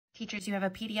Teachers, you have a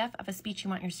PDF of a speech you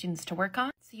want your students to work on.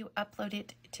 So you upload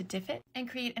it to Diffit and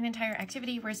create an entire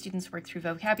activity where students work through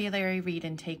vocabulary, read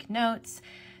and take notes.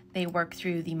 They work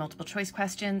through the multiple choice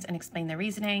questions and explain their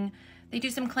reasoning. They do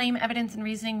some claim, evidence, and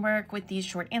reasoning work with these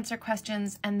short answer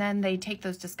questions, and then they take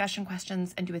those discussion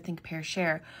questions and do a think, pair,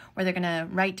 share, where they're gonna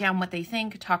write down what they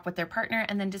think, talk with their partner,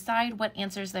 and then decide what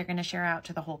answers they're gonna share out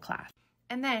to the whole class.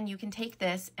 And then you can take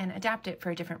this and adapt it for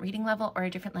a different reading level or a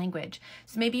different language.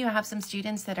 So maybe you have some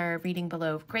students that are reading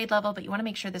below grade level, but you want to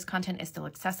make sure this content is still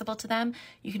accessible to them.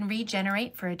 You can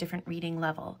regenerate for a different reading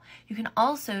level. You can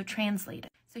also translate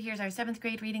it. So here's our 7th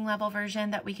grade reading level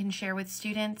version that we can share with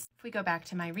students. If we go back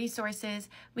to my resources,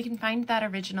 we can find that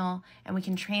original and we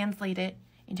can translate it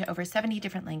into over 70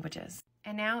 different languages.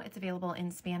 And now it's available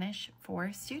in Spanish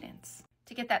for students.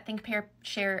 To get that think, pair,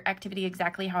 share activity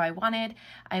exactly how I wanted,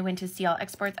 I went to See All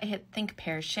Exports, I hit think,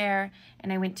 pair, share,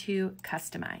 and I went to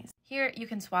customize. Here, you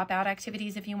can swap out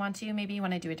activities if you want to. Maybe you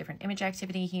want to do a different image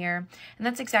activity here. And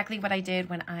that's exactly what I did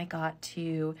when I got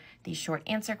to these short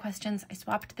answer questions. I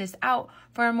swapped this out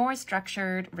for a more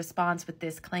structured response with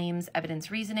this claims,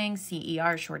 evidence, reasoning,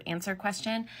 CER short answer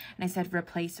question. And I said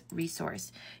replace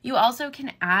resource. You also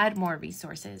can add more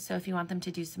resources. So if you want them to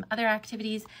do some other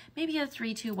activities, maybe a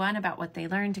 3-2-1 about what they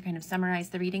learned to kind of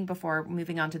summarize the reading before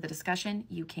moving on to the discussion,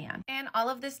 you can. And all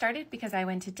of this started because I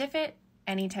went to Diffit,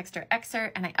 any text or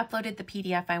excerpt, and I uploaded the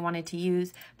PDF I wanted to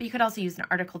use, but you could also use an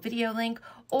article video link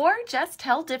or just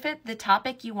tell Diffit the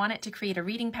topic you want it to create a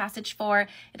reading passage for.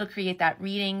 It'll create that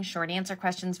reading, short answer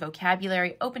questions,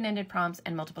 vocabulary, open-ended prompts,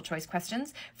 and multiple choice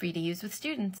questions for you to use with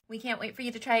students. We can't wait for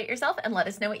you to try it yourself and let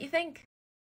us know what you think.